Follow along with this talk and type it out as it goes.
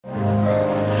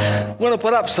I'm going to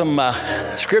put up some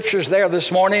scriptures there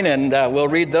this morning, and we'll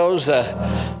read those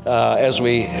as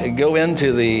we go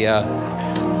into the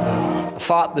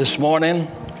thought this morning.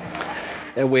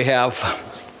 And we have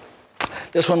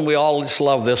this one. We all just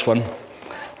love this one,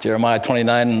 Jeremiah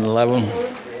 29:11.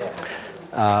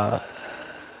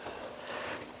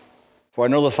 For I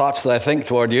know the thoughts that I think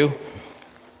toward you,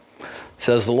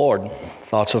 says the Lord,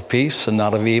 thoughts of peace and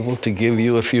not of evil, to give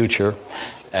you a future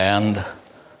and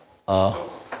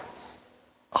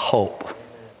hope.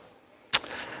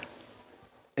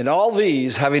 And all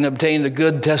these, having obtained a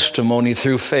good testimony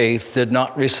through faith, did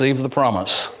not receive the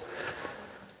promise.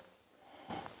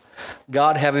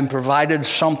 God having provided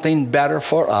something better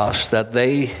for us, that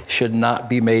they should not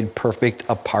be made perfect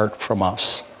apart from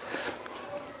us.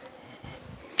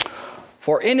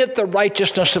 For in it the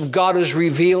righteousness of God is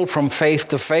revealed from faith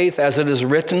to faith, as it is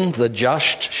written, the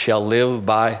just shall live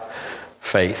by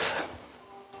faith.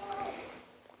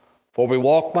 For we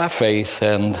walk by faith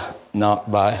and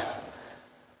not by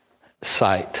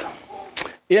sight.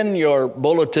 In your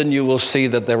bulletin, you will see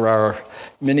that there are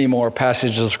many more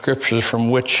passages of scriptures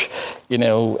from which,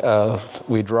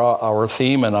 we draw our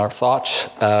theme and our thoughts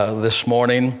this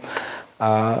morning.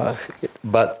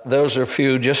 But those are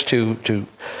few just to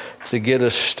get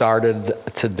us started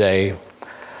today.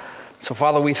 So,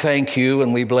 Father, we thank you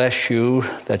and we bless you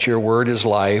that your word is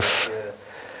life.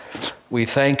 We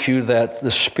thank you that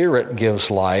the Spirit gives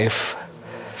life.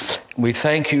 We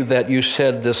thank you that you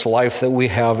said this life that we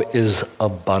have is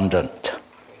abundant.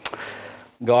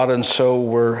 God, and so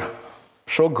we're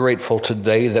so grateful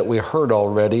today that we heard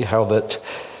already how that,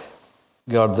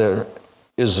 God, there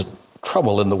is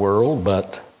trouble in the world,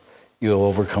 but you have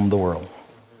overcome the world.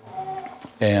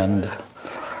 And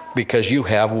because you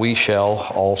have, we shall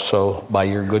also by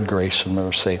your good grace and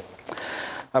mercy.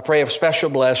 I pray a special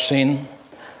blessing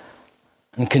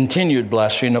and continued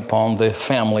blessing upon the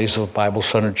families of Bible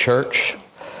Centered Church,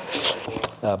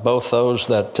 both those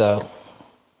that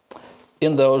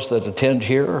attend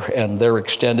here and their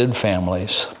extended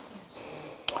families.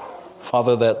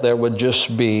 Father, that there would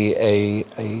just be a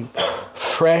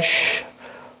fresh,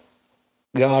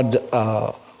 God,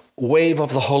 wave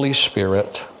of the Holy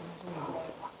Spirit.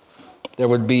 There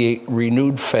would be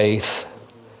renewed faith,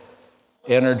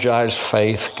 energized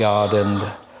faith, God,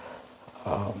 and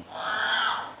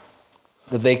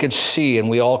that they could see, and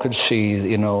we all could see,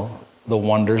 the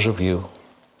wonders of you.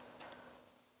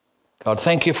 God,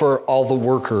 thank you for all the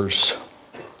workers,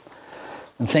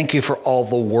 and thank you for all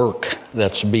the work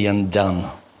that's being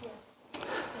done.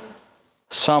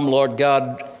 Some, Lord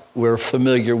God, we're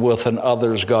familiar with, and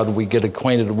others, God, we get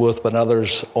acquainted with, but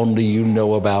others only you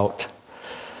know about.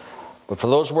 But for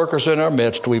those workers in our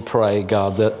midst, we pray,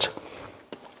 God, that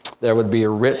there would be a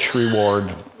rich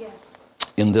reward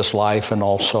in this life and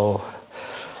also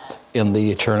in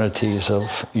the eternities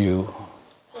of you.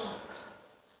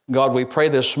 God, we pray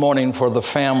this morning for the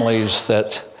families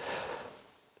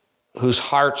whose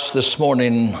hearts this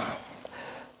morning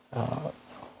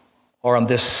or on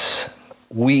this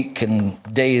week and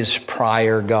days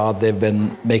prior, God, they've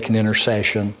been making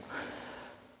intercession.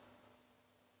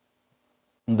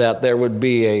 That there would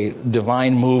be a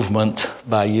divine movement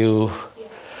by you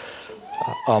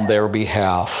on their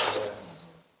behalf.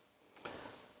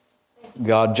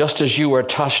 God, just as you were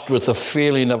touched with the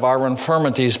feeling of our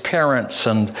infirmities, parents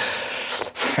and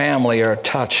family are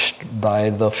touched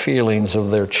by the feelings of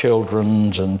their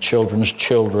children and children's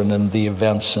children and the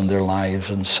events in their lives.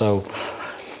 And so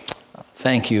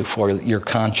thank you for your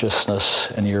consciousness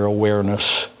and your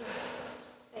awareness,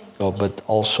 God, but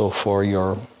also for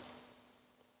your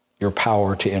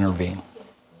power to intervene.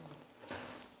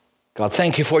 God,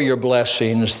 thank you for your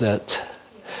blessings that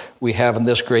we have in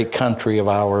this great country of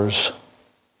ours.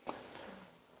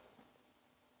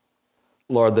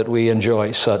 Lord, that we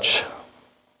enjoy such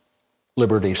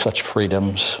liberty, such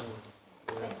freedoms.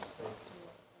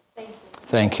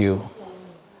 Thank you.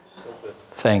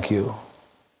 Thank you.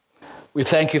 We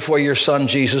thank you for your Son,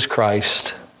 Jesus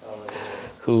Christ,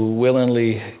 who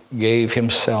willingly gave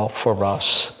himself for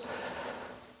us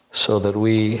so that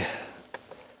we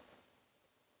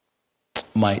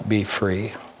might be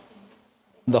free.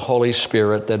 The Holy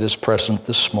Spirit that is present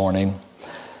this morning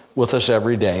with us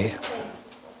every day,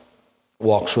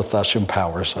 walks with us,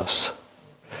 empowers us.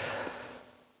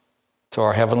 To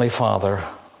our Heavenly Father,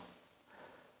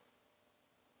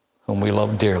 whom we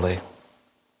love dearly, in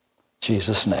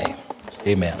Jesus' name,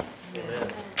 amen.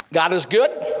 God is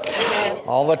good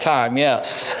all the time,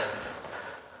 yes.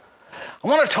 I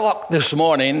want to talk this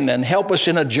morning and help us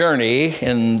in a journey,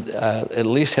 and at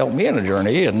least help me in a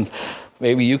journey, and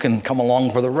maybe you can come along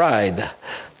for the ride.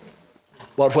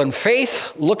 But when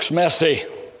faith looks messy,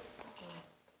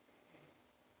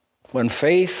 when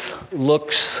faith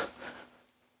looks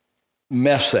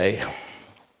messy,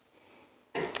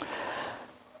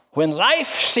 when life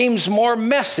seems more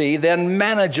messy than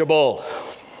manageable,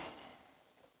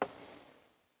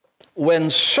 when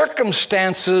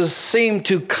circumstances seem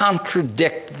to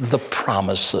contradict the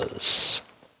promises,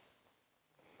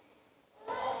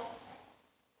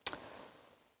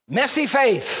 messy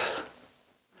faith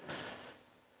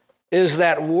is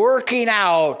that working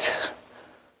out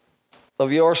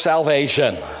of your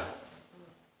salvation.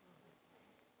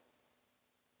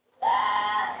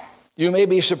 You may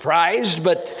be surprised,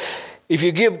 but if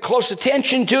you give close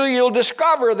attention to it, you'll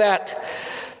discover that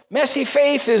messy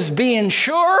faith is being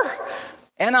sure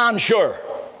and unsure.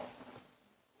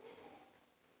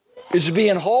 It's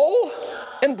being whole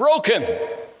and broken.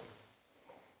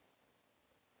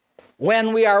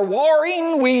 When we are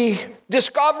warring, we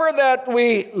discover that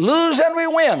we lose and we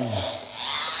win.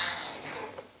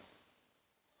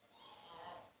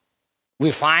 We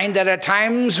find that at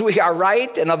times we are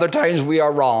right and other times we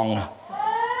are wrong.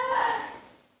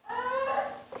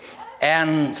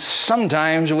 And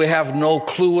sometimes we have no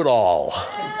clue at all.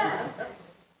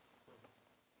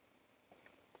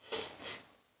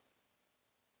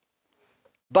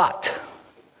 But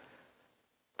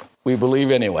we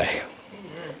believe anyway.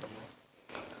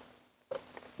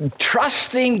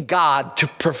 Trusting God to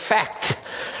perfect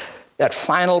that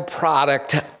final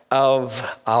product of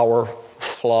our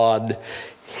flawed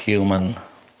human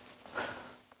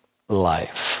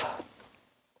life.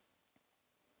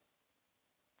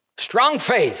 Strong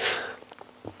faith,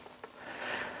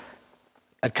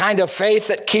 a kind of faith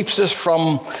that keeps us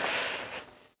from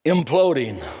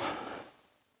imploding,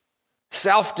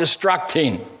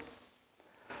 self-destructing,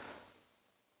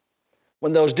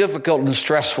 when those difficult and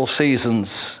stressful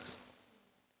seasons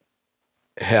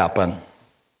happen.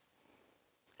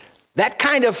 That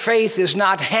kind of faith is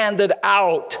not handed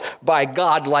out by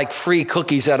God like free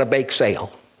cookies at a bake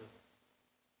sale.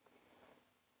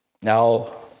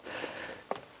 No,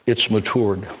 it's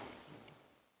matured.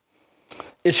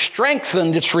 It's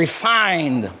strengthened, it's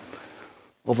refined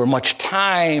over much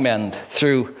time and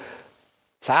through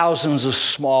thousands of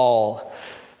small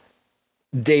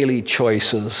daily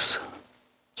choices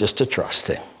just to trust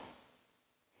Him.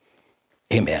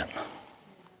 Amen.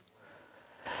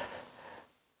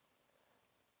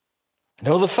 I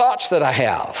know the thoughts that I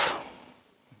have.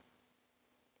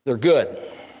 They're good.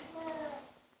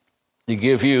 They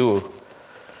give you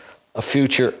a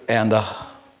future and a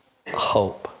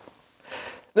hope.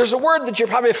 There's a word that you're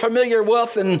probably familiar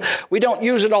with, and we don't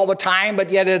use it all the time,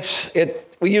 but yet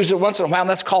we use it once in a while, and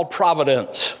that's called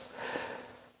providence.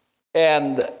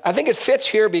 And I think it fits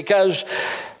here because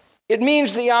it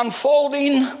means the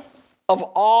unfolding of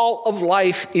all of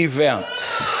life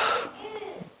events.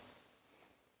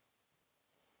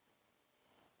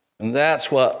 And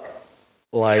that's what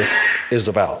life is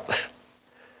about.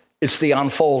 It's the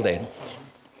unfolding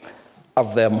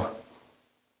of them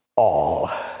all.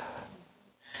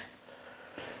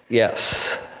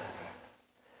 Yes.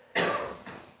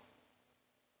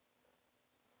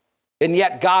 And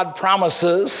yet God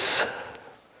promises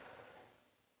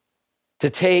to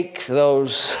take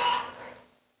those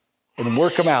and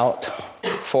work them out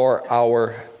for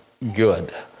our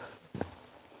good.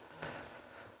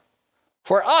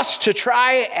 For us to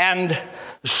try and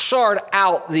sort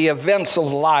out the events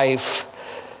of life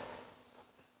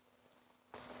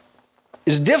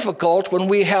is difficult when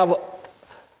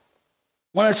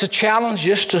it's a challenge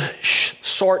just to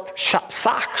sort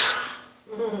socks.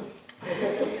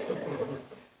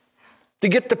 To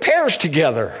get the pairs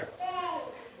together.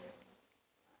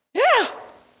 Yeah.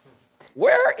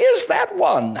 Where is that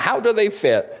one? How do they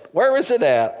fit? Where is it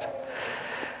at?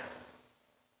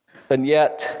 And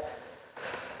yet,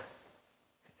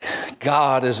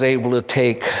 God is able to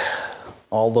take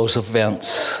all those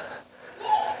events,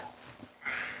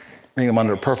 bring them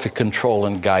under perfect control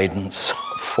and guidance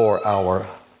for our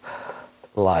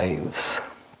lives.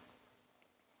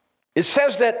 It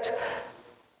says that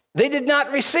they did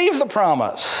not receive the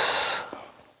promise,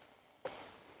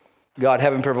 God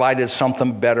having provided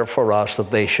something better for us, that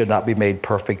they should not be made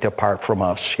perfect apart from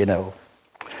us,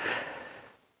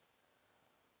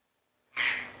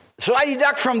 So I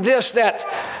deduct from this that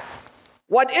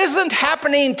what isn't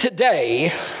happening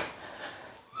today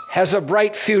has a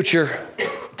bright future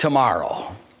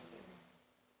tomorrow.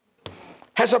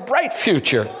 Has a bright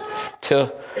future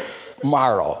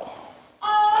tomorrow.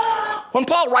 When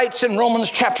Paul writes in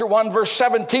Romans chapter 1, verse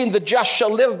 17, the just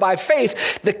shall live by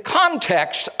faith, the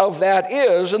context of that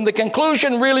is, and the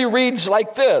conclusion really reads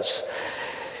like this: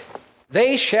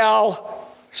 they shall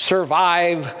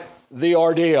survive the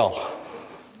ordeal.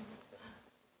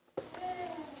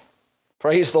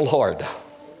 Praise the Lord.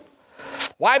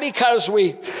 Why? Because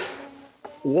we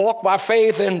walk by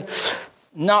faith and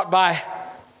not by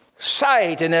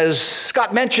sight. And as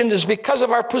Scott mentioned, is because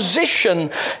of our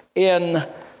position in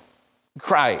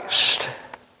Christ.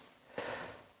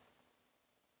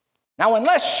 Now,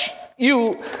 unless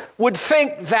you would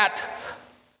think that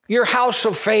your house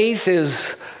of faith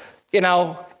is,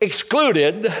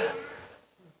 excluded,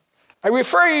 I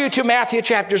refer you to Matthew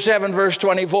chapter 7, verse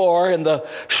 24, in the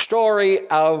story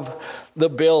of the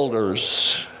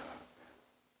builders.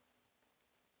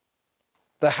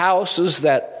 The houses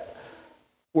that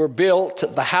were built,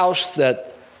 the house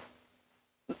that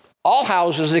all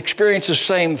houses experience the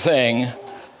same thing,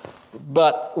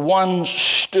 but one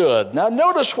stood. Now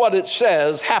notice what it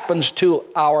says happens to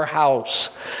our house.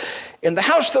 And the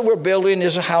house that we're building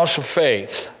is a house of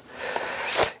faith.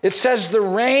 It says the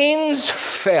rains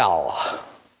fell.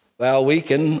 Well, we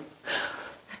can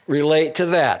relate to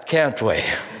that, can't we?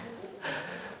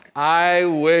 I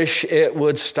wish it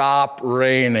would stop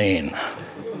raining.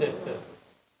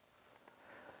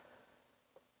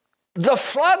 The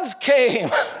floods came.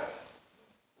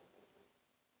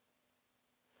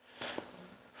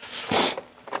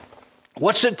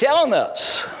 What's it telling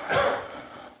us?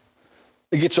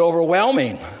 It gets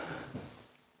overwhelming.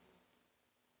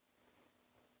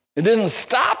 It isn't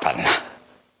stopping.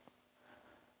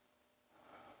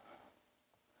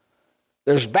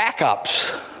 There's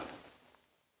backups.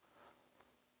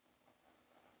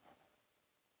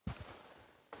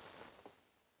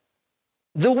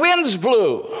 The winds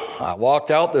blew. I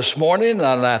walked out this morning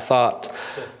and I thought,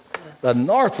 the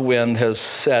north wind has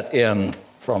set in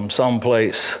from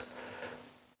someplace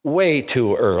way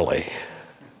too early.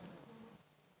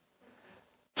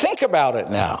 Think about it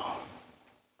now.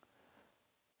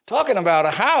 Talking about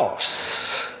a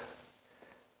house.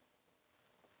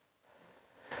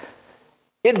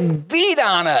 It beat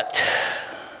on it.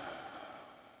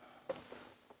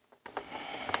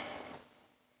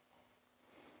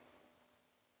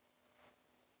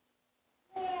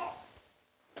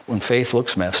 When faith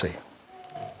looks messy.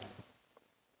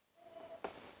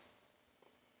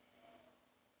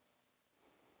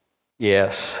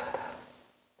 Yes.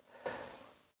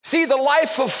 See, the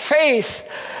life of faith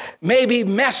may be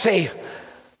messy,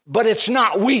 but it's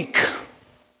not weak.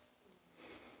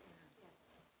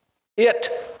 It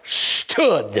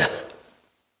stood.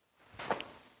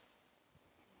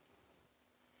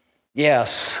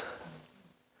 Yes.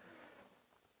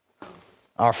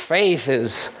 Our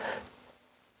faith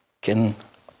can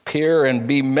appear and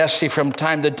be messy from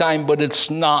time to time, but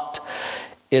it's not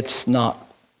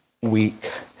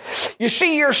weak. You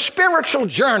see, your spiritual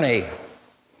journey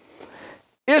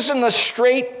isn't a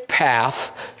straight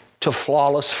path to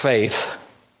flawless faith.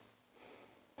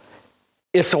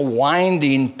 It's a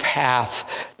winding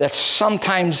path that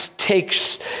sometimes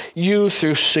takes you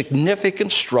through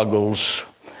significant struggles.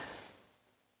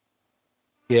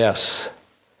 Yes.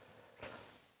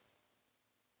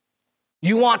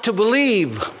 You want to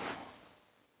believe,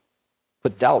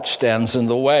 but doubt stands in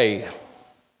the way.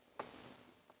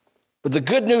 But the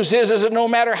good news is that no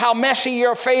matter how messy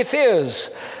your faith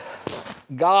is,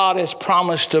 God has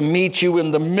promised to meet you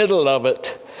in the middle of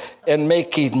it and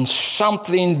making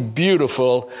something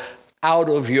beautiful out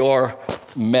of your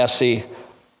messy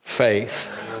faith.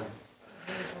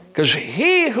 Because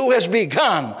he who has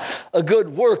begun a good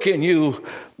work in you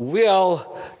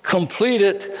will complete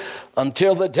it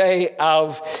until the day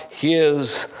of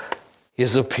his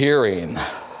appearing.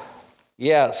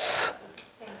 Yes.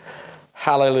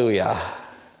 Hallelujah.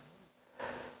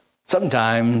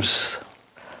 Sometimes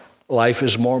life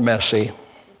is more messy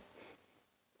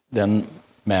than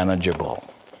manageable.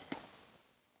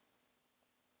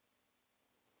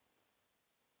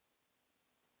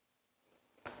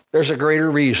 There's a greater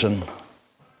reason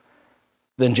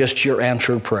than just your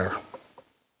answered prayer.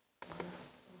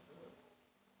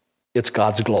 It's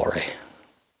God's glory.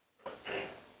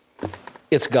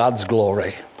 It's God's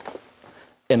glory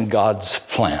and God's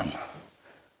plan.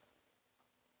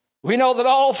 We know that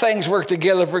all things work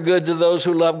together for good to those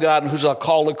who love God and who are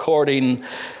called according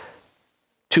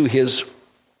to his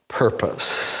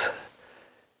purpose.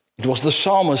 It was the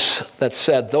psalmist that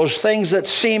said, those things that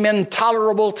seem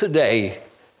intolerable today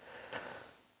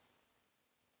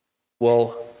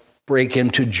will break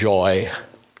into joy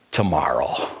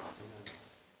tomorrow.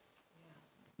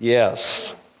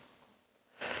 Yes.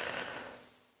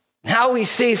 Now we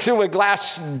see through a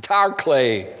glass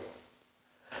darkly,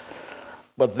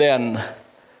 but then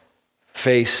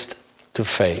face to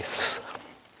face.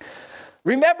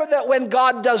 Remember that when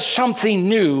God does something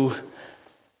new,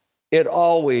 it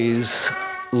always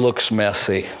looks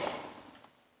messy.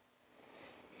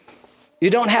 You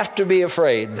don't have to be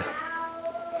afraid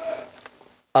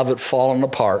of it falling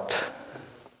apart.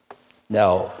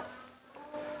 No.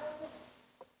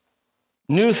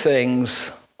 New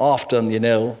things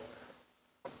often,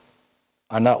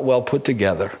 are not well put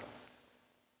together.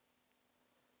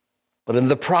 But in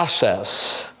the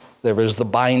process, there is the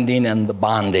binding and the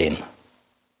bonding.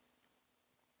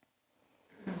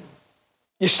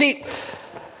 You see,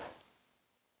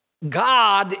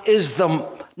 God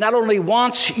not only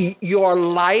wants your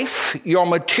life, your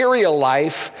material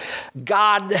life,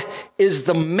 God is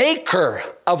the maker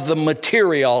of the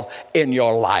material in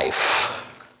your life.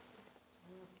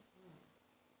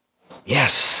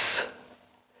 Yes,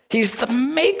 He's the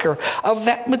maker of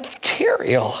that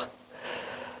material.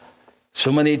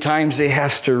 So many times He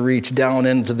has to reach down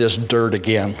into this dirt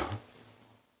again,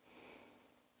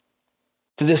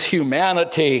 to this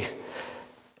humanity,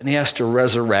 and He has to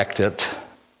resurrect it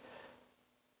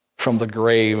from the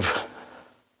grave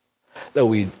that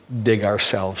we dig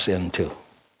ourselves into.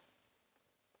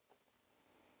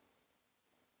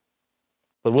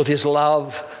 But with His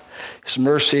love, His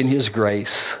mercy, and His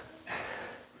grace,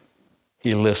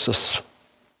 He lifts us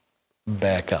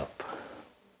back up.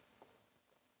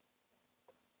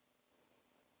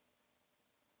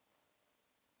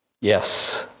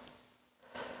 Yes.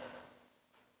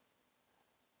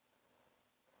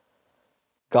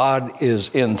 God is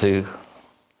into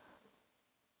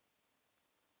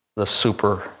the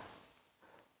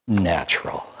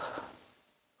supernatural.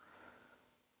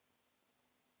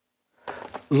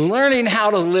 Learning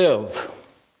how to live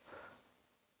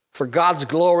for God's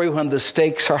glory when the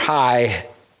stakes are high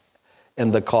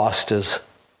and the cost is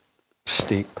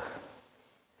steep.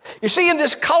 You see, in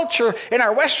this culture, in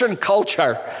our Western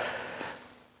culture,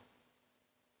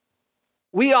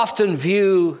 we often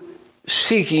view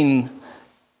seeking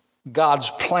God's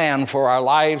plan for our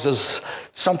lives as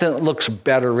something that looks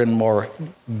better and more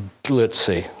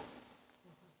glitzy.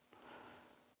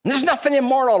 There's nothing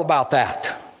immoral about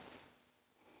that.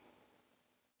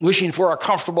 Wishing for a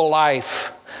comfortable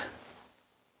life.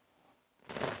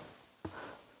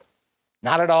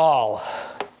 Not at all.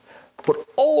 But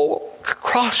all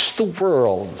across the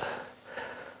world,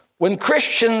 when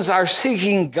Christians are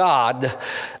seeking God,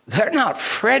 they're not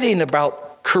fretting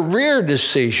about career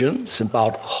decisions,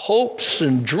 about hopes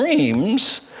and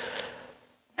dreams.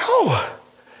 No,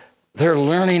 they're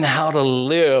learning how to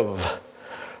live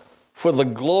for the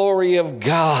glory of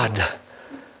God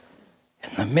in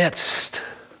the midst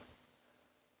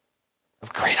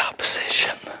of great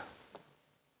opposition.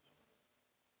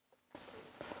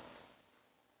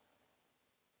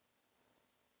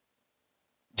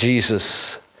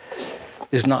 Jesus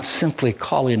is not simply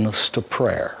calling us to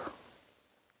prayer.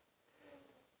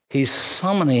 He's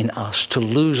summoning us to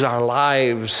lose our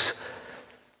lives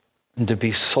and to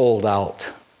be sold out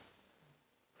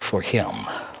for Him.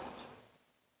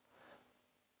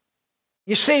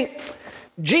 You see,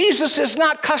 Jesus is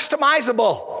not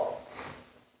customizable.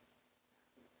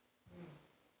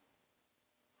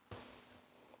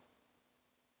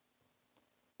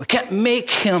 We can't make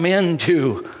Him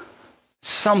into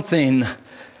something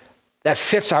that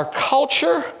fits our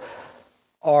culture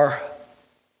or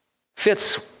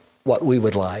fits what we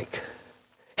would like.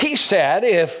 He said,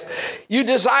 if you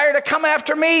desire to come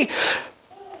after me,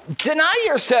 deny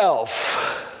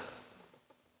yourself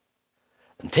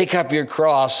and take up your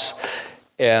cross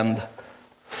and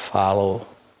follow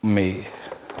me.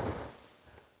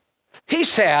 He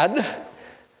said,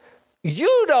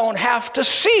 you don't have to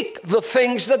seek the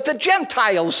things that the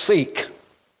Gentiles seek.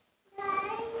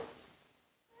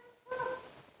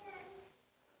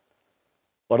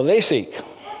 What do they seek?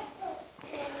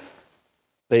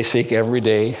 They seek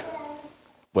everyday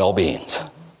well-beings.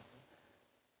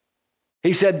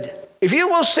 He said, if you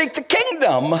will seek the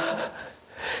kingdom,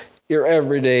 your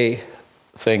everyday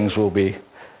things will be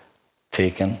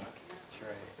taken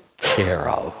care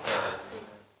of.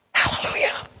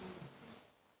 Hallelujah.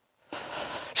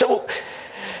 So,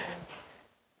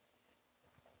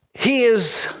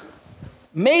 He's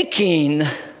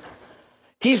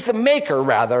the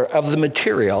maker, of the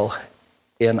material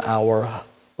in our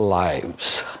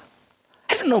lives.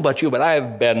 I don't know about you, but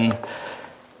I've been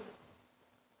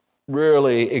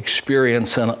really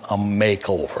experiencing a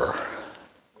makeover.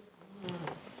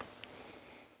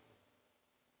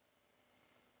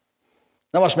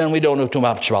 Now, us men, we don't know too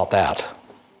much about that.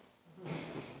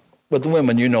 But the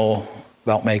women, you know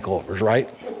about makeovers, right?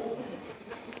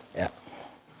 Yeah.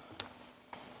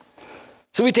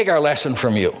 So we take our lesson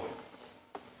from you.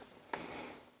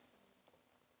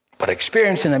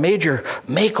 experiencing a major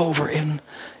makeover in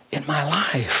my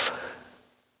life.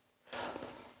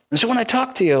 And so when I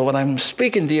talk to you, when I'm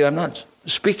speaking to you, I'm not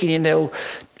speaking,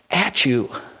 at you.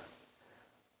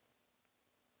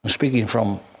 I'm speaking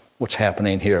from what's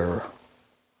happening here.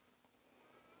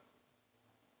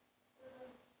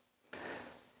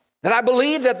 That I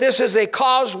believe that this is a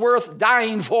cause worth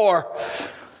dying for,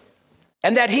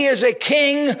 and that he is a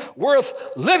king worth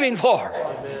living for.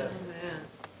 Amen.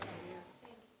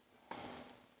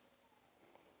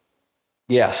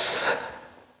 Yes.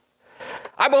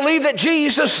 I believe that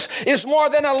Jesus is more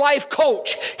than a life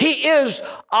coach. He is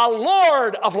a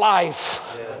Lord of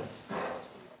life.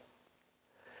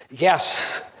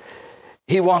 Yes,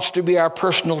 he wants to be our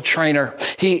personal trainer.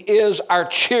 He is our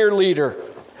cheerleader.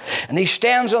 And he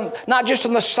stands on, not just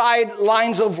on the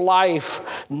sidelines of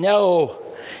life. No,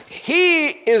 he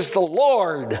is the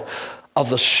Lord of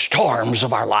the storms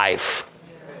of our life.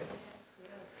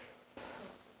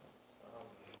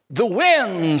 The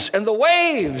winds and the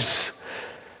waves.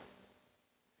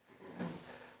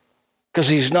 Because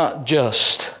he's not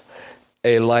just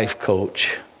a life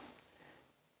coach.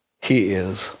 He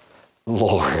is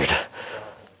Lord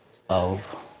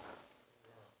of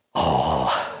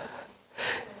all.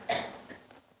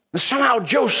 Somehow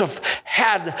Joseph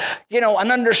had,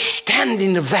 an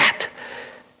understanding of that.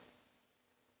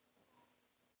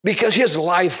 Because his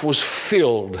life was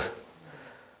filled.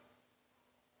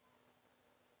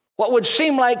 What would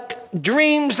seem like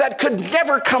dreams that could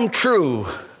never come true.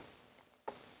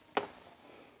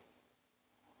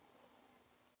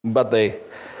 But they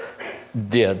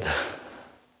did.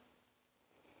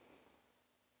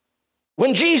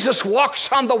 When Jesus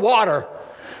walks on the water,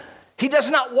 he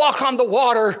does not walk on the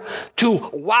water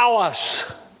to wow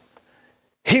us.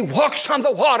 He walks on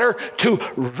the water to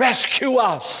rescue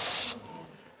us.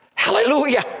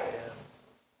 Hallelujah.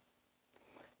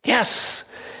 Yes,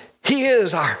 he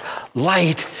is our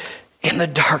light in the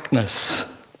darkness.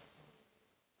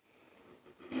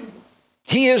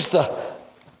 He is the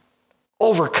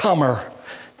overcomer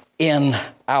in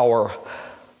our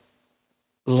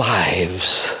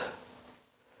lives.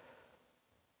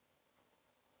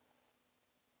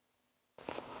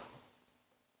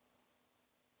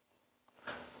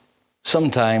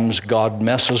 Sometimes God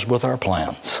messes with our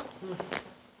plans.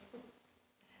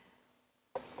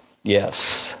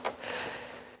 Yes.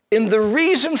 And the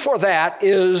reason for that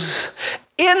is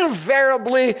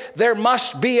invariably there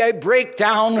must be a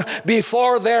breakdown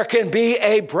before there can be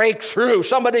a breakthrough.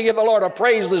 Somebody give the Lord a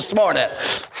praise this morning.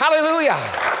 Hallelujah.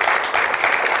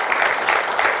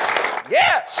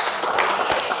 Yes.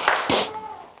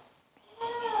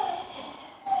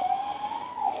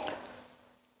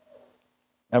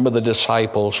 Remember the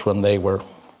disciples when they were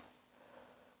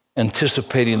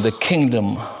anticipating the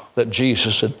kingdom that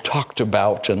Jesus had talked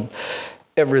about, and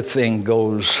everything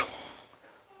goes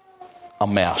a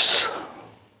mess.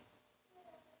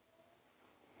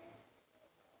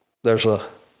 There's a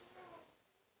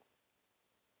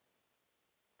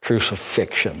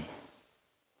crucifixion.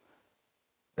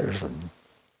 There's a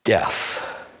death.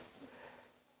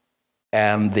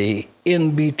 And the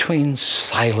in-between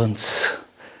silence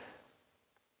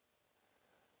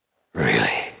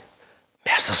really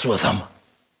messes with them.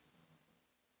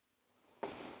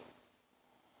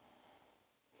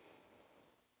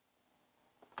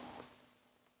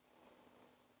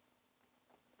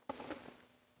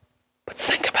 But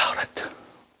think about it.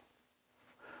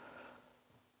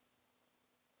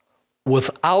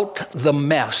 Without the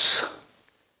mess,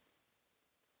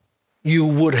 you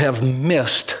would have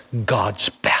missed God's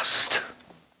best.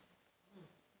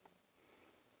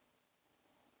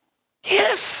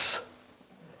 Yes.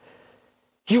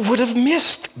 You would have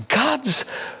missed God's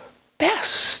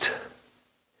best.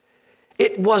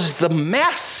 It was the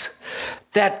mess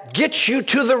that gets you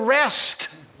to the rest.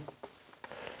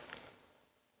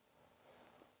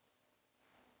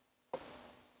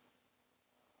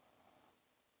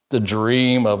 The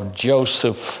dream of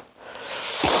Joseph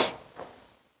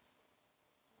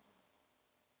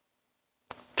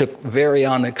took very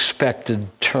unexpected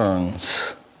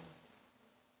turns.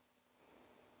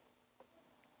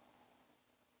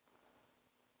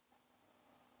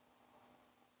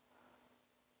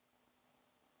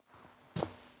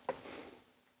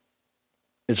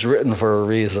 It's written for a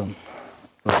reason,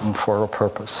 written for a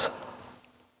purpose.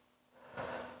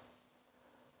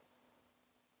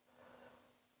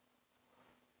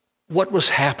 What was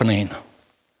happening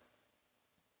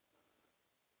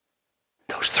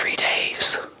those 3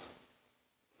 days?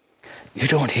 You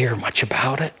don't hear much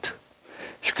about it.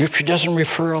 Scripture doesn't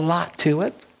refer a lot to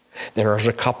it. There is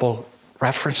a couple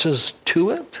references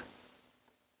to it.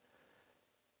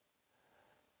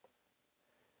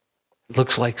 It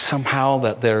looks like somehow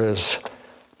that there is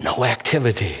no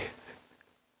activity.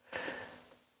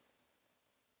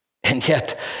 And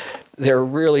yet, there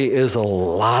really is a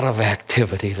lot of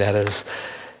activity that is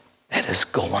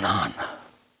going on.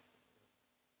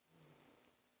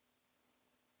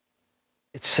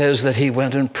 It says that he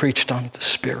went and preached unto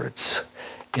spirits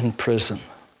in prison.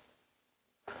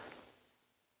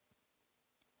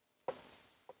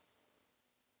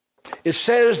 It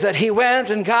says that he went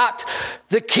and got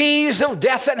the keys of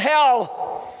death and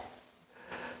hell.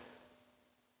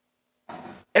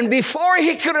 And before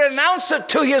he could announce it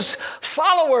to his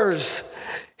followers,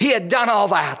 he had done all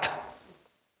that.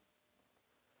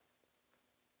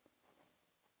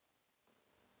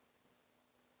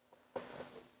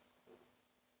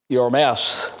 Your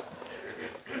mess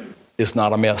is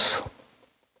not a mess.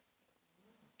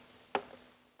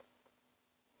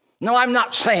 No, I'm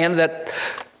not saying that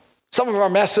some of our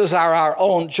messes are our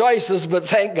own choices, but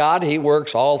thank God he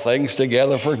works all things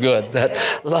together for good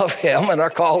that love him and are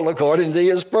called according to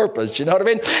his purpose. You know what I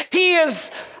mean? He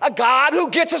is a God who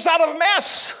gets us out of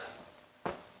mess.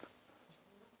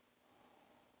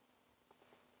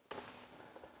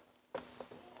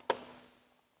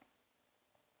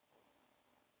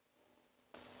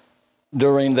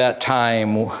 During that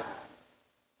time,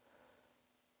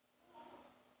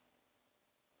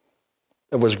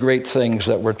 there was great things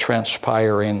that were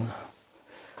transpiring,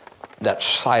 that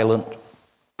silent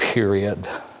period.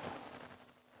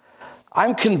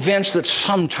 I'm convinced that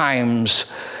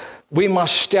sometimes we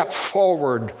must step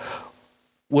forward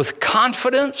with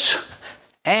confidence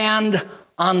and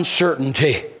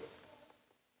uncertainty.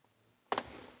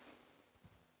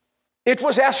 It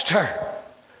was Esther.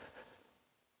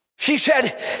 She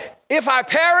said, if I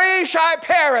perish, I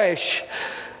perish.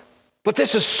 But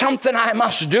this is something I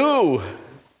must do.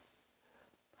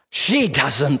 She's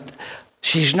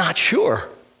not sure.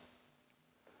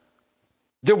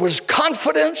 There was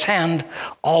confidence and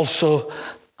also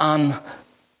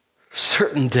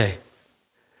uncertainty.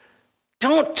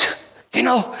 Don't,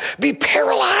 be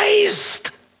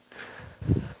paralyzed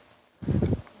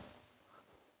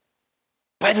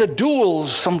by the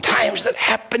duels sometimes that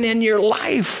happen in your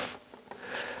life.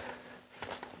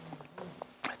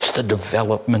 It's the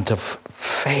development of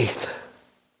faith.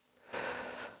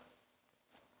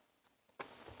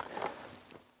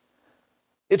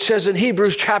 It says in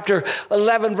Hebrews chapter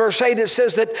 11, verse 8, it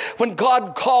says that when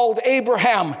God called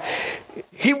Abraham,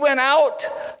 he went out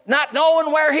not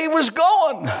knowing where he was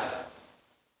going.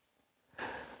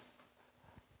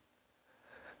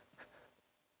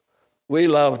 We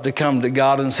love to come to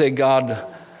God and say, God,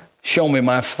 show me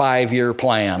my 5-year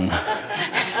plan.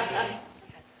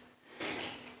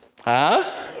 Huh?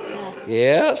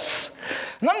 Yes.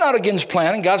 And I'm not against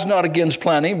planning. God's not against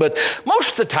planning. But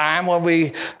most of the time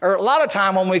a lot of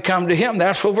time when we come to him,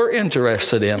 that's what we're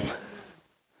interested in.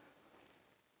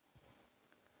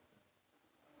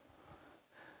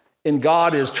 And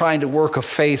God is trying to work a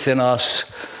faith in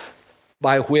us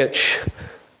by which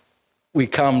we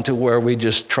come to where we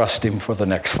just trust him for the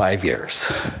next 5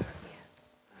 years.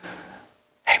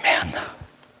 Amen.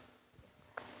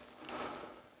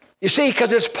 You see,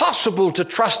 because it's possible to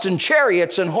trust in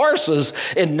chariots and horses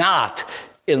and not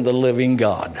in the living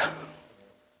God.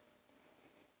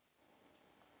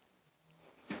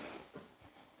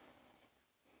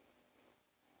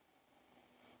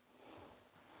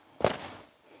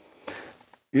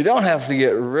 You don't have to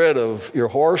get rid of your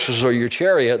horses or your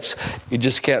chariots. You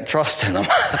just can't trust in them.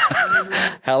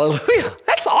 Hallelujah.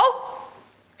 That's all.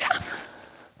 Yeah.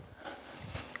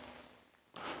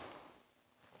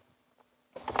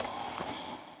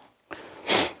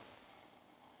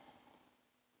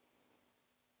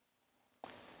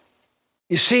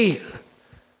 You see,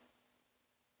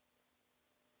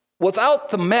 without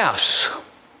the mess,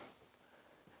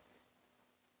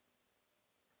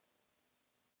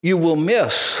 you will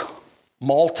miss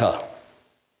Malta,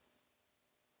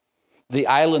 the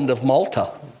island of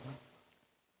Malta.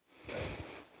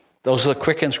 Those are the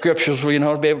quick in scriptures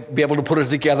where, be able to put it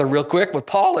together real quick. But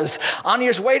Paul is on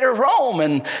his way to Rome,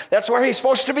 and that's where he's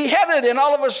supposed to be headed. And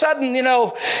all of a sudden,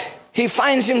 he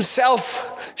finds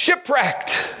himself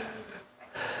shipwrecked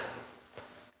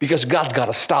because God's got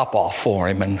a stop off for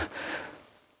him. And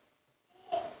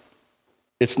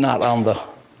it's not on the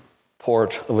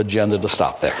port of agenda to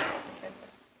stop there.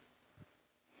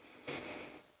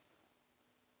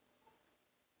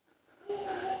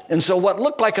 And so what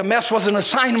looked like a mess was an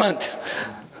assignment.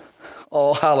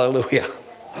 Oh, hallelujah.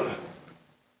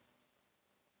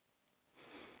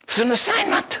 It's an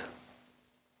assignment.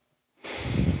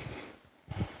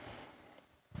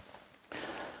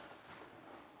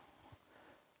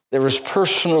 There is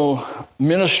personal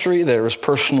ministry. There is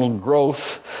personal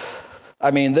growth.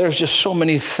 I mean, there's just so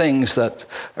many things that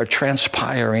are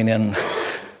transpiring in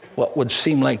what would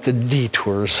seem like the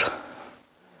detours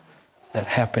that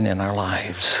happen in our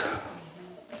lives.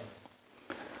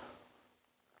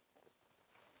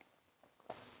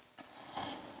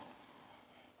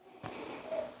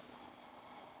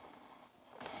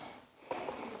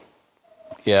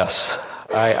 Yes,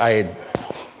 I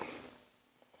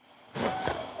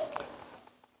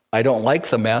don't like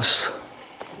the mess.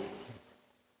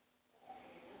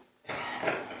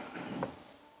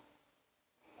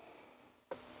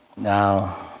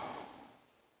 Now,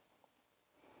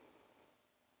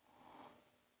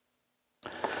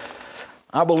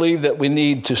 I believe that we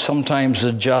need to sometimes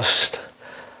adjust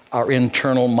our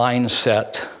internal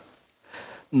mindset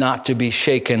not to be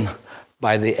shaken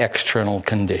by the external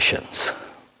conditions.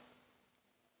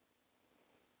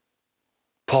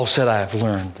 Paul said, I have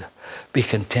learned, be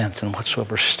content in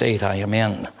whatsoever state I am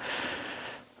in.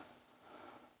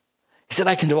 He said,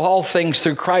 I can do all things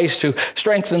through Christ who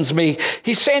strengthens me.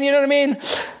 He's saying, you know what I mean?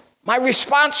 My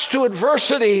response to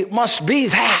adversity must be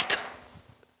that.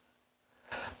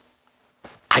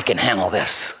 I can handle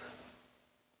this.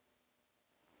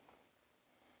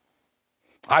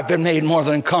 I've been made more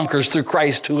than conquerors through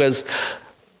Christ who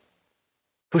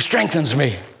strengthens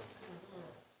me.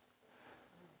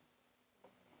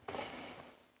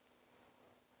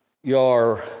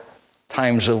 Your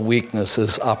times of weakness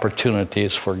is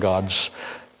opportunities for God's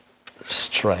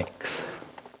strength.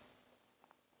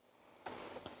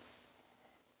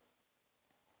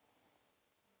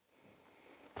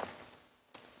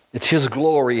 It's His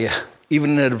glory,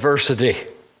 even in adversity.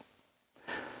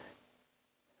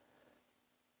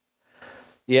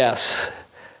 Yes,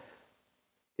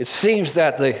 it seems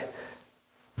that the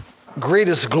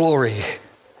greatest glory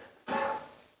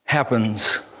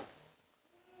happens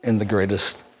in the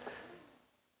greatest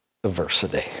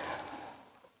adversity.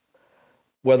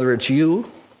 Whether it's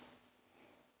you,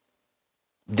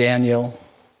 Daniel,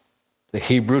 the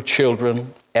Hebrew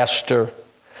children, Esther,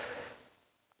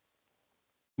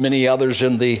 many others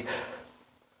in the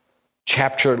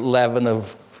chapter 11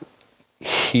 of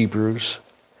Hebrews.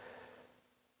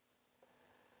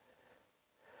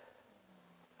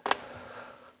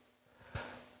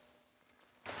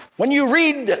 When you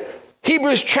read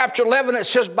Hebrews chapter 11, it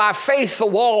says, by faith the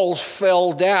walls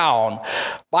fell down.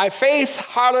 By faith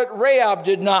harlot Rahab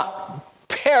did not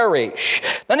perish.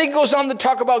 Then he goes on to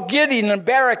talk about Gideon and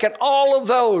Barak and all of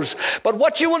those. But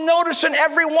what you will notice in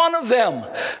every one of them,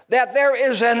 that there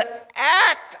is an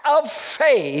act of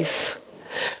faith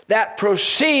that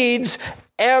precedes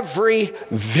every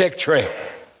victory.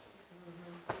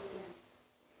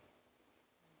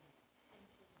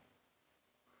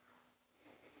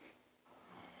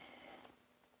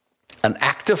 An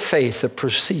act of faith that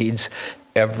precedes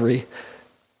every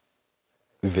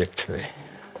victory.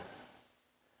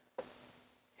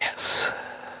 Yes.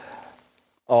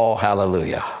 Oh,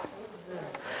 hallelujah.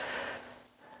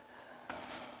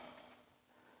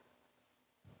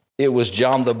 It was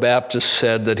John the Baptist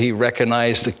said that he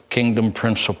recognized the kingdom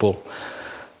principle.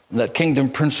 And that kingdom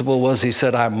principle was, he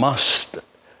said, I must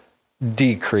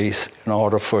decrease in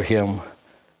order for him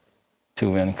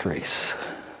to increase.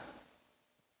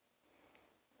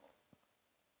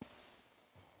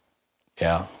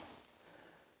 Yeah.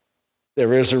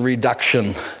 There is a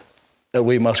reduction that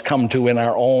we must come to in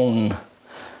our own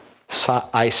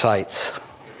eyesights.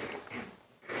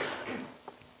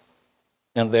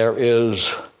 And there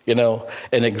is,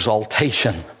 an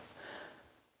exaltation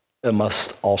that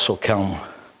must also come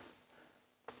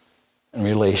in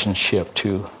relationship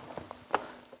to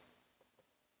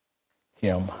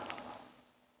Him.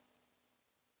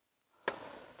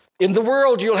 In the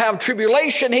world you'll have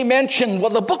tribulation, he mentioned. Well,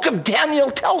 the book of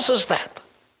Daniel tells us that.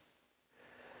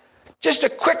 Just a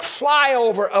quick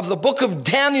flyover of the book of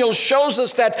Daniel shows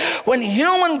us that when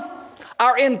humans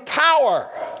are in power,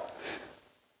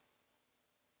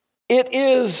 it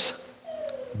is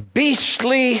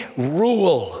beastly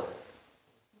rule.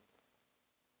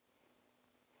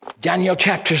 Daniel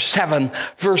chapter 7,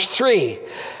 verse 3.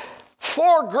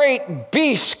 4 great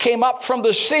beasts came up from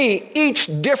the sea, each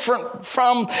different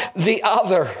from the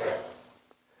other.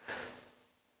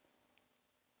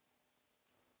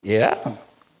 Yeah.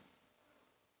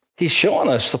 He's showing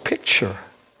us the picture.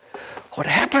 What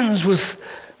happens with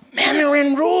men who are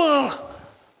in rule.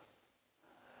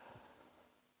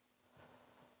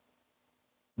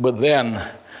 But then,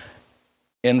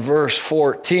 in verse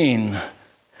 14,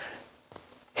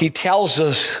 he tells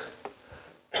us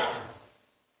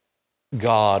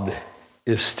God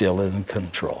is still in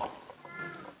control.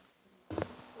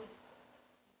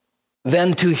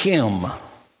 Then to him,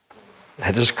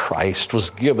 that is Christ, was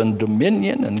given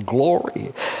dominion and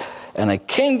glory and a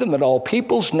kingdom that all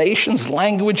peoples, nations,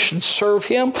 language should serve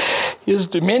him. His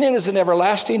dominion is an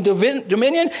everlasting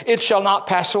dominion. It shall not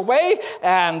pass away.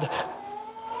 And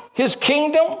his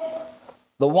kingdom,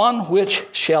 the one which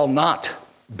shall not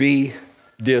be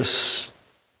destroyed.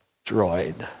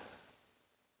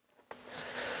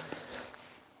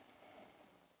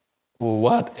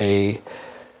 What a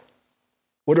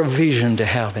vision to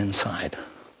have inside.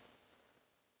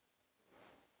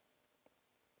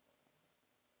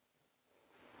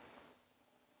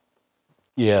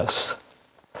 Yes.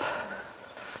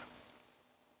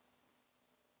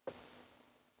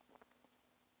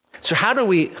 So how do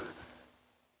we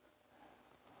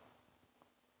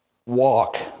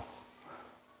walk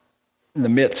in the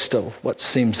midst of what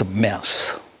seems a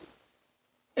mess?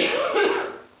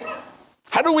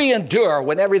 How do we endure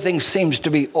when everything seems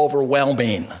to be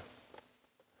overwhelming?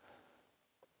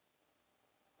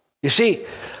 You see,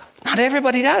 not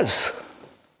everybody does.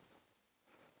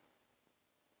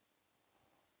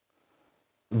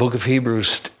 The book of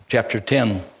Hebrews, chapter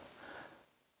 10,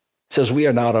 says we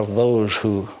are not of those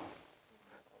who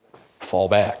fall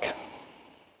back,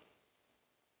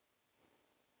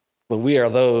 but we are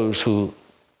those who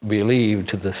believe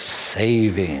to the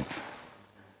saving.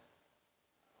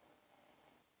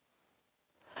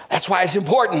 That's why it's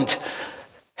important,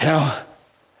 to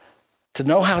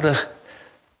know how to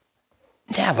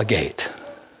navigate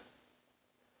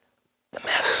the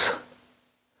mess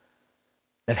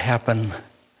that happened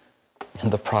in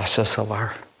the process of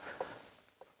our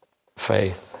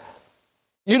faith.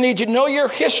 You need to know your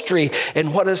history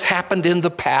and what has happened in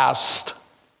the past.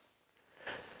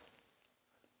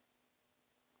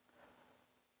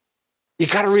 You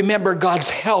got to remember God's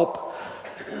help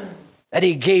that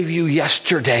he gave you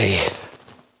yesterday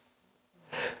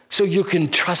so you can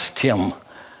trust him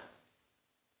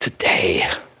today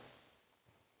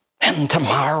and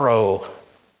tomorrow.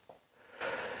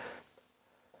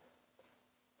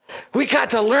 We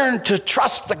got to learn to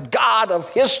trust the God of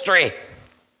history.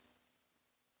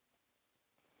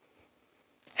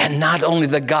 And not only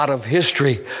the God of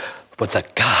history, but the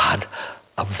God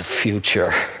of the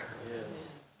future.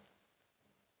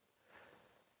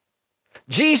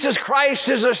 Jesus Christ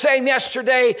is the same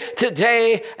yesterday,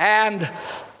 today, and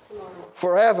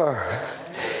forever.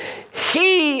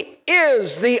 He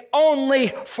is the only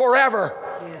forever.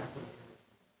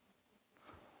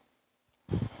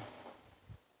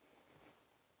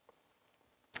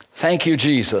 Thank you,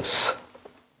 Jesus.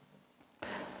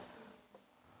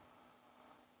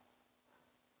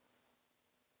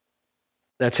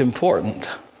 That's important.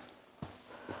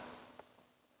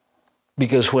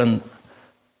 Because when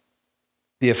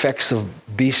the effects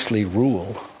of beastly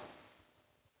rule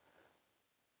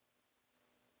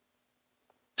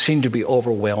seem to be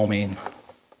overwhelming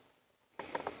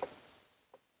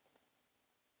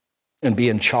and be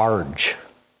in charge,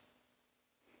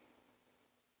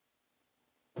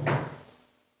 we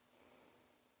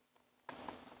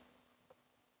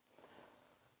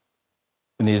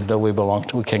need to know we belong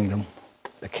to a kingdom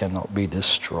that cannot be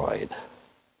destroyed.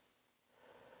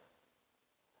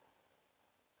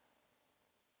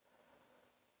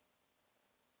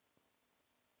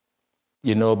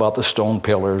 You know about the stone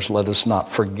pillars. Let us not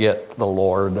forget the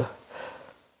Lord.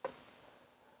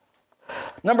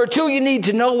 Number 2, you need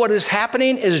to know what is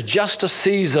happening is just a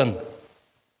season.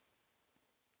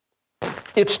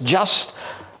 It's just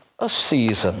a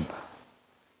season.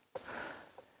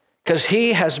 Because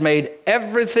he has made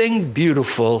everything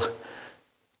beautiful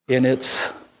in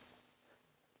its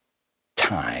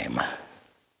time.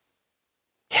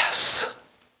 Yes.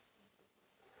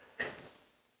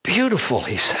 Beautiful,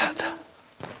 he said.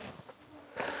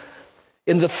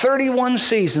 In the 31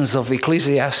 seasons of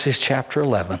Ecclesiastes chapter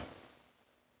 11,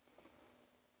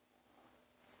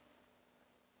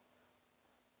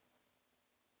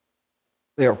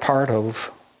 they are part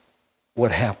of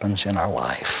what happens in our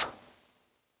life.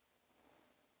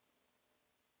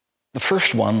 The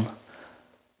first one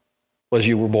was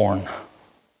you were born.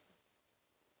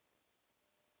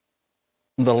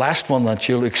 The last one that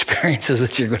you'll experience is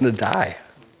that you're going to die.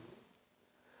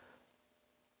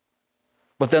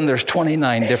 But then there's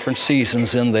 29 different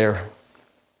seasons in there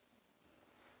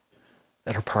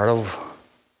that are part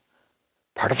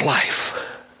of life.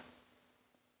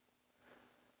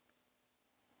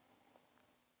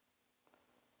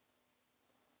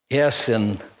 Yes,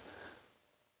 in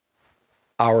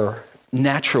our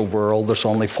natural world, there's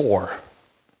only 4.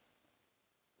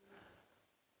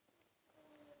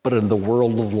 But in the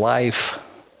world of life,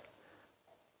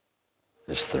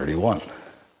 there's 31.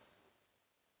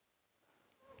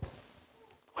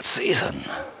 season.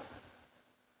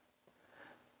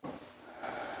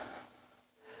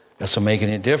 Doesn't make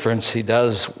any difference. He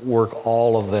does work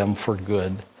all of them for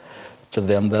good to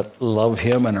them that love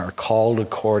him and are called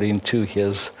according to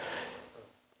his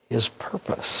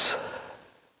purpose.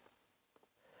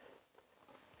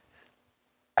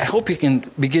 I hope you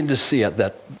can begin to see it,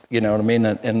 that, you know what I mean,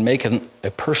 and make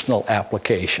a personal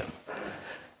application.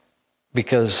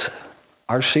 Because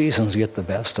our seasons get the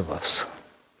best of us.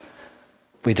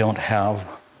 We don't have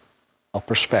a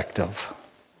perspective.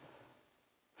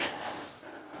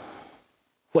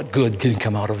 What good can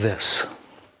come out of this?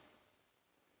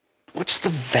 What's the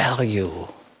value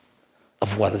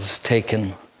of what has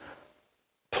taken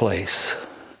place?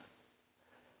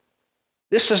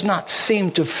 This does not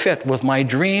seem to fit with my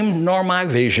dream nor my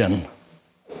vision.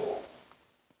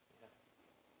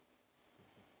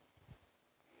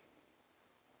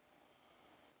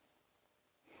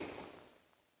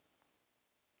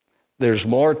 There's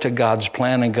more to God's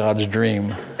plan and God's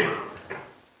dream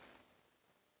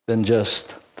than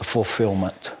just the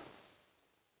fulfillment.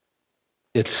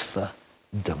 It's the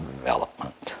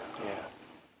development.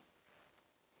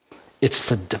 It's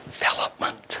the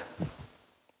development.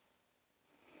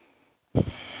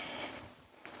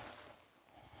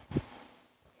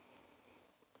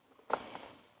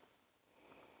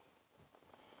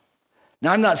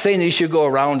 Now, I'm not saying that you should go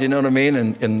around, you know what I mean,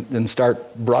 and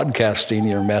start broadcasting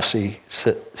your messy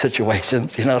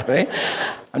situations, you know what I mean?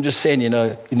 I'm just saying, you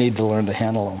know, you need to learn to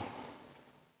handle them.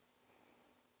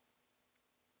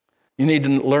 You need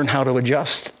to learn how to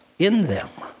adjust in them.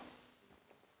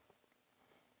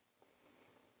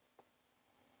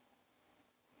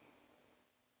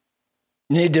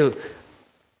 You need to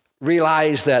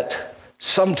realize that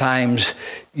sometimes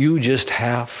you just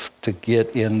have to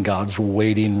get in God's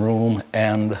waiting room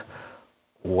and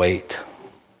wait.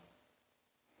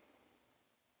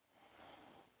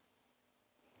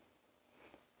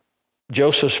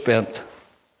 Joseph spent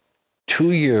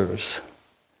 2 years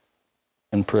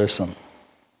in prison.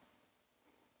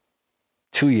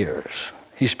 2 years.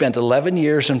 He spent 11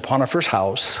 years in Potiphar's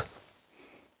house.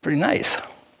 Pretty nice.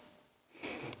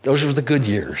 Those were the good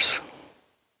years.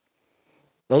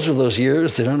 Those are those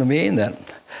years, you know what I mean? That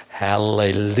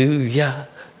hallelujah.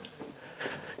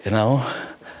 You know,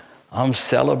 I'm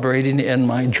celebrating in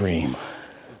my dream.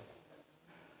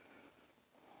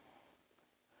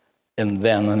 And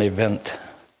then an event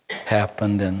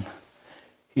happened and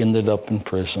he ended up in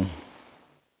prison.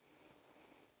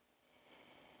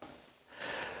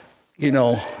 You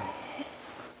know,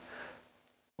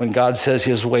 when God says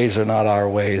his ways are not our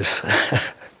ways,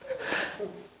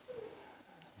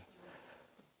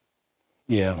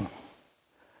 yeah,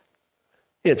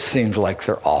 it seems like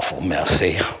they're awful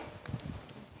messy.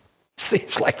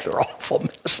 Seems like they're awful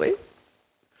messy.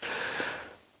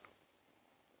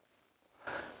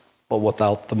 But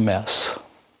without the mess,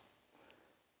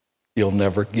 you'll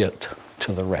never get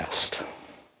to the rest.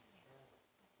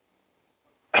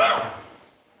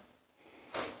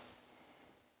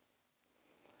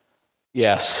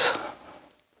 Yes.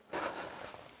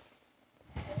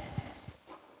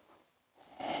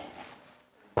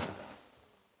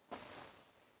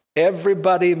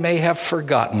 Everybody may have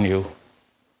forgotten you.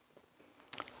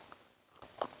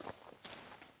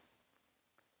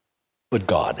 But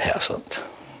God hasn't.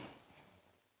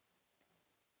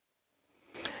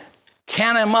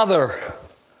 Can a mother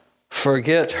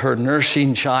forget her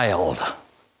nursing child?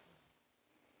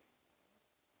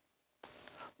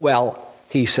 Well,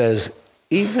 he says,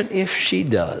 even if she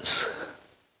does,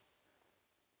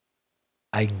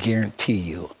 I guarantee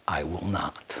you I will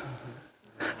not.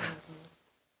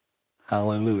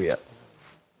 Hallelujah.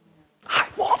 I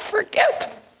won't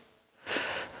forget.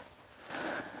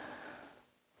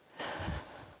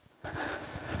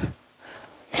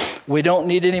 We don't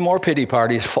need any more pity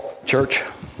parties, church.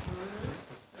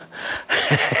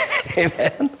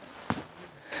 Amen.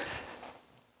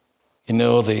 You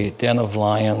know, the den of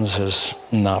lions is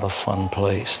not a fun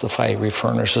place. The fiery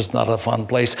furnace is not a fun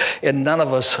place. And none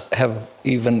of us have,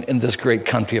 even in this great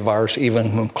country of ours,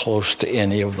 even come close to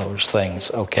any of those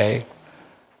things, okay?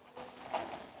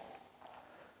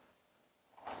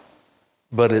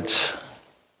 But it's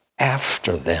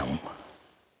after them.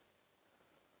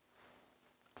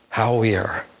 How we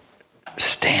are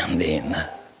standing.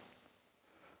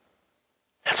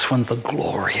 That's when the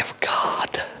glory of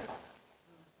God.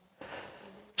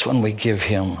 It's when we give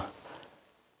him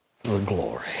the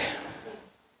glory.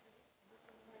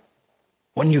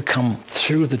 When you come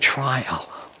through the trial,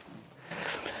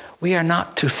 we are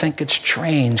not to think it's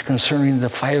strange concerning the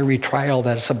fiery trial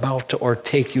that is about to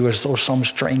o'ertake you as though some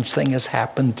strange thing has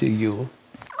happened to you.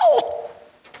 No.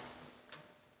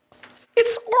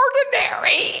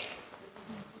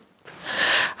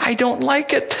 I don't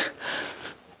like it.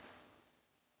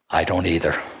 I don't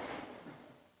either.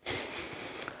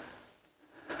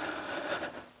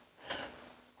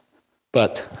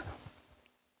 But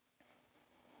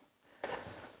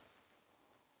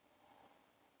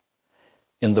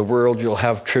in the world you'll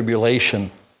have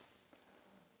tribulation.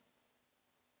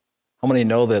 How many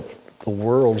know that the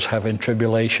world's having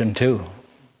tribulation too?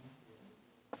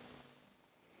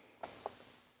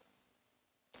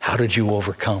 How did you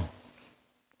overcome?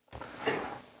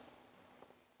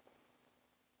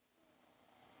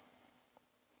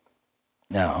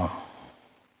 Now,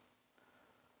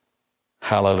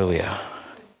 hallelujah.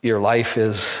 Your life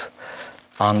is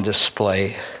on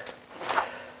display.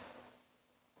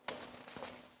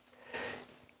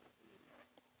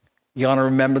 You ought to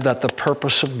remember that the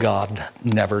purpose of God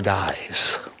never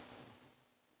dies.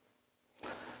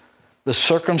 The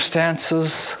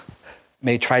circumstances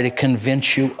may try to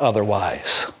convince you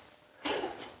otherwise.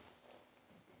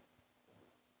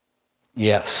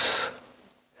 Yes.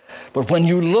 But when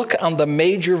you look on the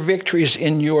major victories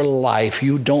in your life,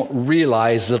 you don't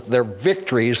realize that they're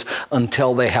victories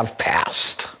until they have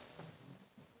passed.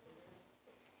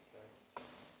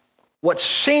 What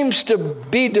seems to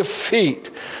be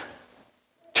defeat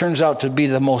turns out to be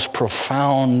the most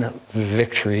profound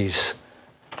victories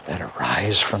that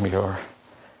arise from your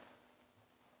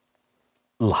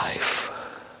life.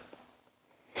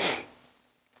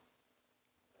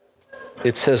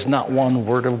 It says not one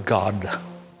word of God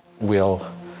will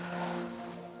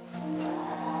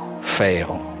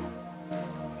fail.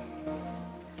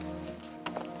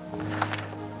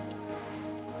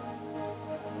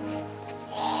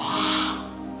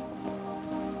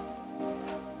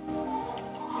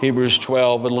 Hebrews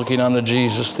 12, and looking unto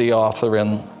Jesus, the author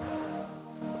and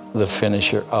the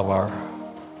finisher of our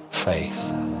faith.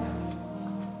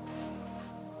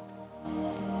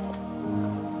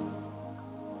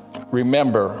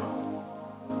 Remember,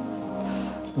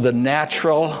 the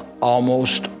natural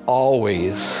almost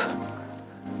always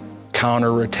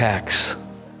counterattacks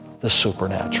the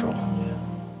supernatural.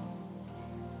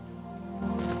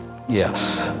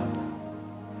 Yes.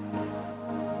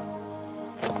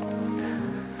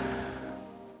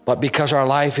 But because our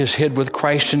life is hid with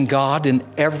Christ in God, in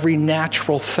every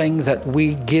natural thing that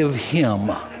we give Him,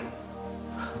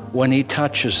 when He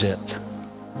touches it,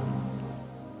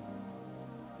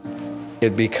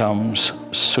 it becomes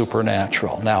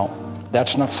supernatural. Now,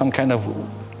 that's not some kind of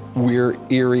weird,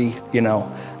 eerie,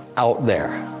 out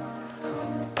there.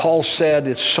 Paul said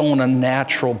it's sown a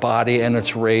natural body and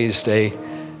it's raised a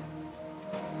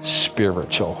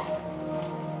spiritual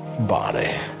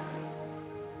body.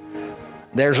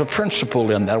 There's a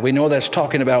principle in that. We know that's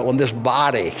talking about on this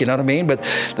body, you know what I mean? But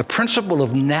the principle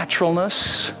of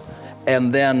naturalness,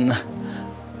 and then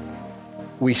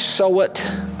we sow it,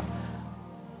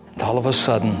 and all of a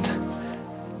sudden,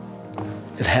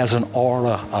 it has an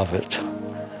aura of it,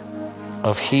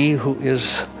 of He who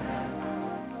is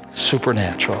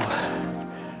supernatural.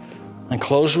 And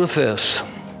close with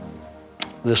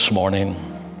this morning.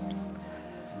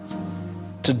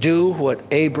 To do what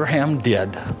Abraham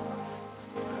did.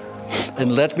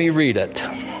 And let me read it.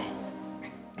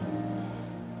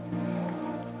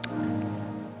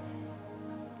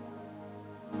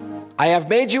 I have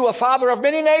made you a father of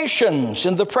many nations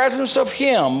in the presence of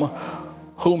Him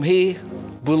whom he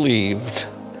believed,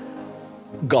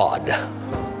 God,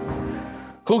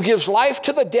 who gives life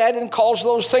to the dead and calls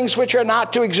those things which are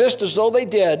not to exist as though they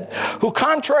did, who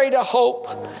contrary to hope,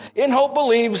 in hope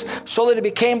believes, so that he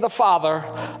became the father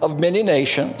of many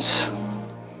nations.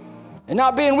 And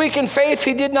not being weak in faith,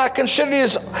 he did not consider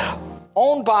his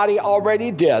own body already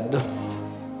dead,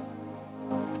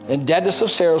 in deadness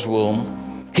of Sarah's womb.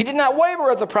 He did not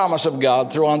waver at the promise of God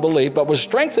through unbelief, but was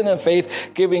strengthened in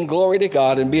faith, giving glory to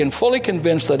God, and being fully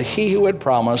convinced that He who had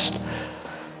promised,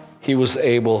 He was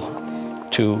able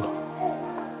to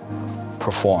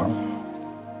perform.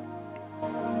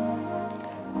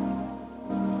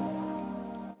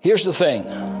 Here's the thing.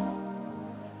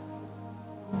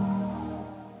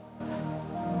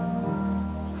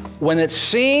 When it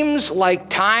seems like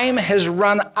time has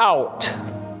run out,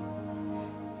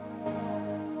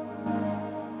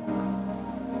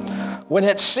 when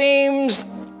it seems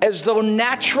as though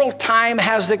natural time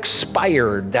has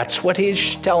expired, that's what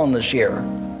He's telling us here.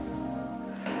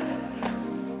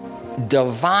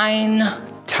 Divine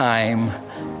time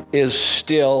is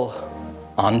still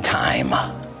on time.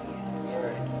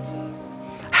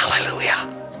 Hallelujah.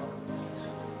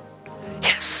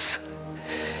 Yes.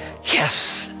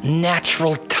 Yes,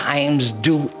 natural times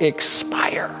do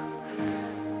expire.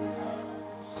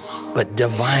 But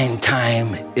divine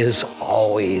time is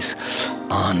always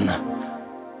on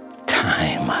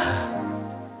time.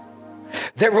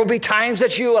 There will be times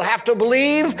that you will have to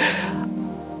believe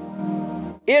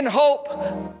in hope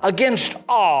against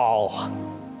all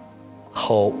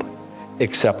hope,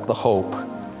 except the hope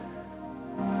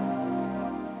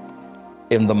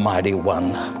in the mighty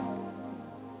one.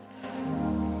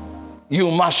 You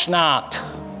must not,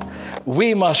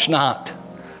 we must not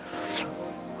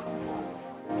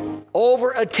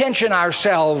over-attention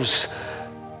ourselves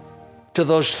to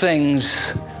those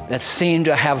things that seem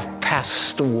to have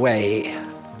passed away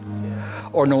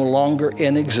or no longer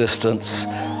in existence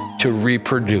to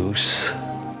reproduce.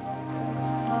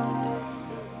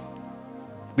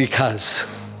 Because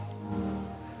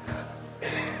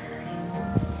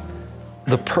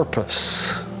the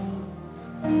purpose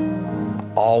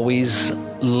always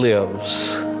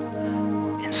lives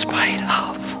in spite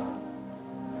of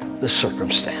the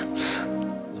circumstance.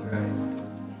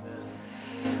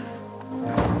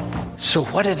 So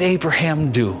what did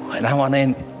Abraham do? And I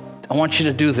want you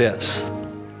to do this.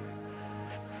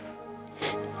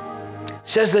 It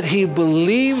says that he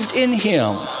believed in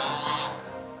him.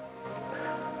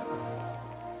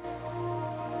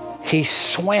 He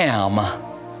swam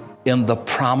in the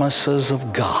promises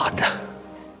of God.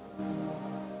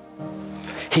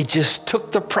 He just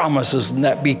took the promises and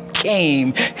that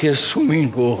became his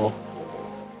swimming pool.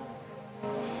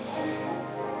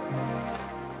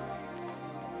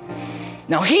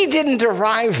 Now, he didn't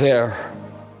arrive there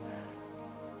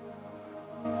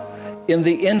in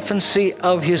the infancy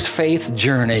of his faith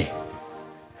journey,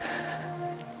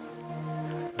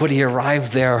 but he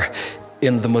arrived there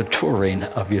in the maturing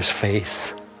of his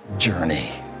faith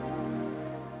journey.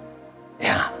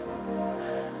 Yeah.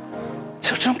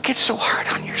 So don't get so hard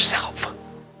on yourself.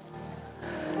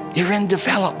 You're in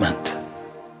development.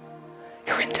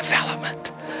 You're in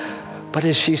development. But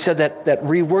as she said, that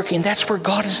reworking, that's where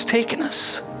God has taken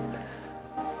us.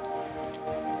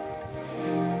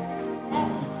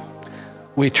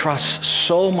 We trust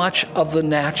so much of the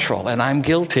natural, and I'm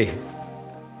guilty.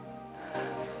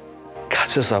 God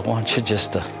says, I want you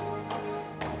just to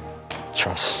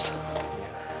trust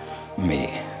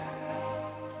me.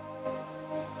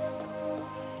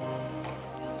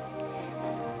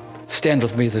 Stand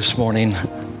with me this morning.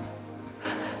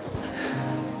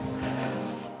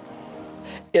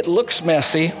 It looks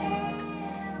messy.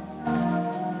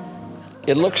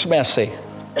 It looks messy.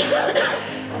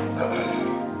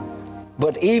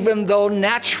 But even though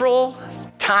natural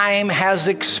time has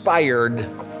expired,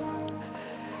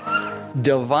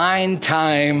 divine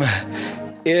time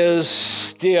is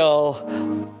still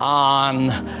on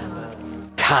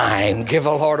time. Give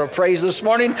the Lord a praise this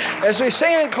morning as we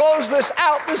sing and close this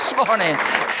out this morning.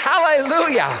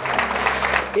 Hallelujah.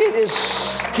 It is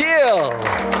still